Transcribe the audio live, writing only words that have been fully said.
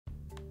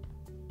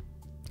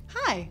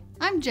Hi,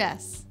 I'm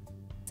Jess.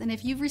 And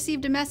if you've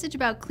received a message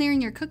about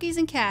clearing your cookies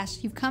and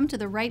cache, you've come to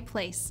the right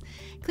place.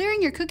 Clearing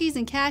your cookies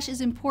and cache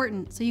is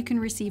important so you can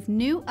receive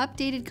new,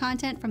 updated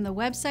content from the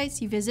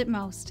websites you visit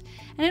most.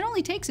 And it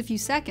only takes a few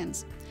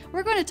seconds.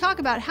 We're going to talk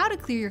about how to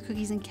clear your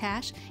cookies and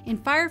cache in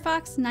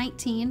Firefox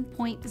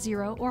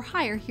 19.0 or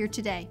higher here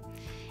today.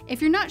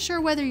 If you're not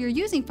sure whether you're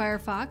using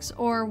Firefox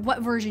or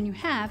what version you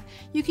have,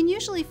 you can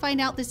usually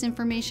find out this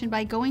information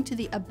by going to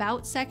the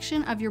About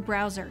section of your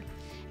browser.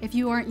 If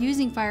you aren't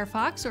using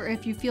Firefox, or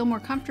if you feel more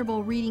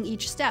comfortable reading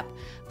each step,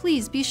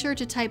 please be sure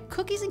to type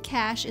cookies and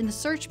cache in the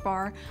search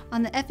bar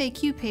on the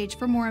FAQ page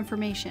for more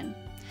information.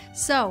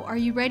 So, are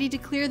you ready to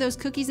clear those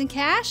cookies and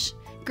cache?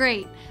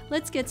 Great,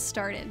 let's get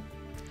started.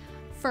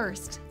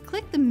 First,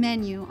 click the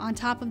menu on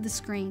top of the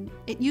screen.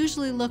 It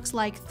usually looks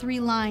like 3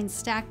 lines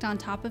stacked on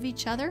top of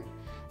each other.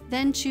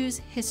 Then choose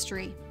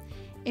History.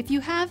 If you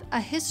have a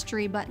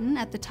History button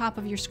at the top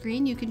of your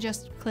screen, you can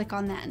just click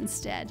on that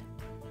instead.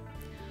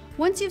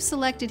 Once you've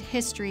selected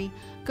History,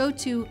 go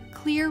to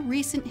Clear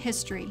Recent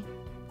History.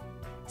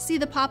 See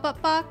the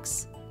pop-up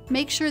box?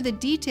 Make sure the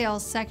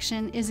Details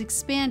section is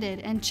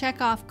expanded and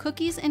check off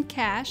Cookies and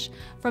Cache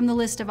from the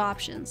list of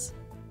options.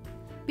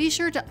 Be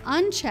sure to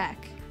uncheck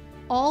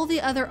all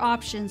the other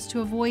options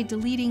to avoid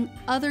deleting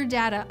other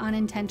data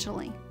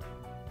unintentionally.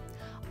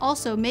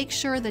 Also, make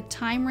sure the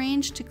Time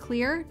Range to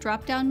Clear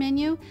drop-down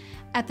menu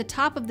at the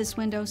top of this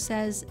window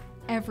says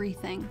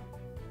Everything.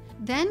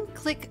 Then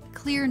click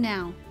Clear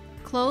Now.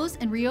 Close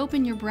and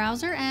reopen your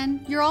browser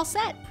and you're all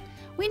set.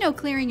 We know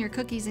clearing your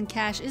cookies and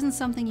cache isn't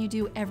something you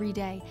do every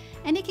day,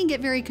 and it can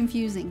get very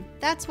confusing.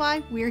 That's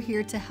why we're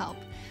here to help.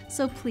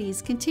 So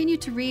please continue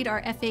to read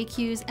our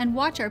FAQs and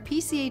watch our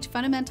PCH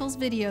Fundamentals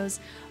videos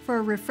for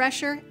a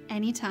refresher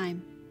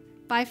anytime.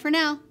 Bye for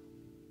now.